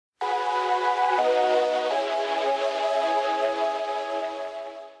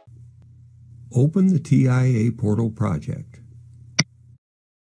Open the TIA Portal project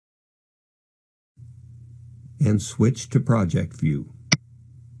and switch to Project View.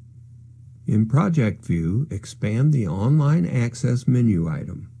 In Project View, expand the Online Access menu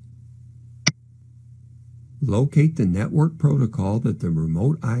item. Locate the network protocol that the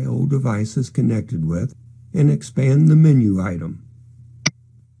remote I/O device is connected with and expand the menu item.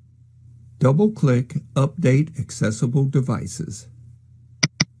 Double-click Update Accessible Devices.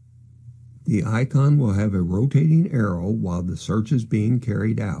 The icon will have a rotating arrow while the search is being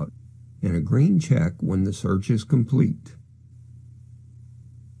carried out, and a green check when the search is complete.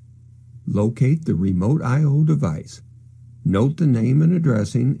 Locate the remote I/O device. Note the name and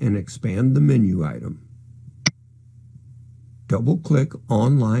addressing and expand the menu item. Double-click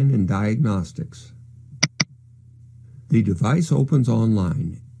Online and Diagnostics. The device opens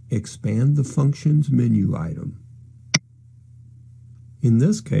online. Expand the Functions menu item. In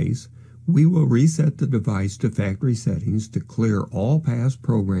this case, we will reset the device to factory settings to clear all past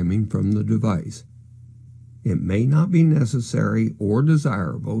programming from the device. It may not be necessary or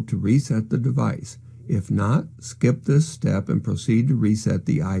desirable to reset the device. If not, skip this step and proceed to reset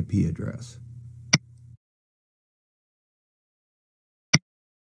the IP address.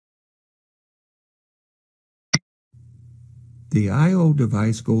 The I/O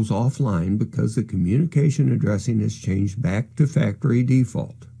device goes offline because the communication addressing is changed back to factory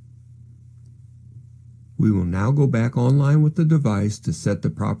default. We will now go back online with the device to set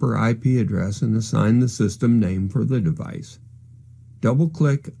the proper IP address and assign the system name for the device.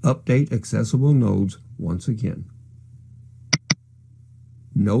 Double-click Update Accessible Nodes once again.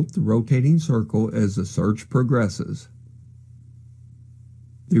 Note the rotating circle as the search progresses.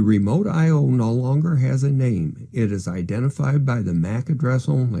 The remote I/O no longer has a name. It is identified by the MAC address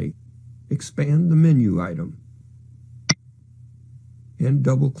only. Expand the menu item. And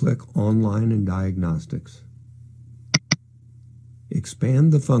double-click Online and Diagnostics.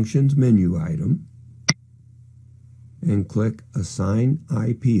 Expand the Functions menu item and click Assign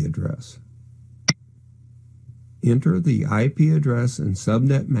IP Address. Enter the IP address and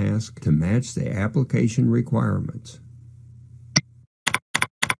subnet mask to match the application requirements.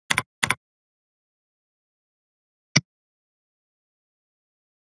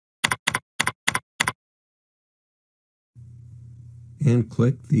 And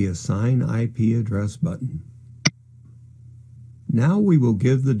click the Assign IP Address button. Now we will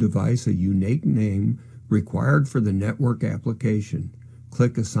give the device a unique name required for the network application.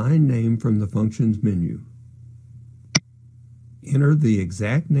 Click Assign Name from the Functions menu. Enter the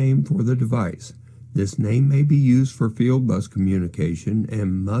exact name for the device. This name may be used for field bus communication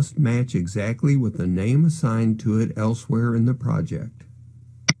and must match exactly with the name assigned to it elsewhere in the project.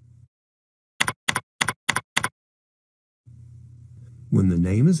 When the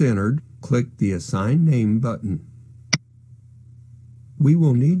name is entered, click the Assign Name button. We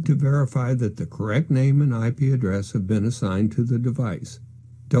will need to verify that the correct name and IP address have been assigned to the device.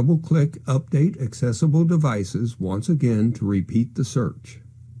 Double-click Update Accessible Devices once again to repeat the search.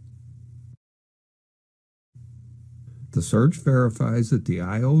 The search verifies that the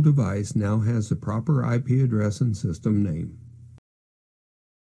I/O device now has the proper IP address and system name.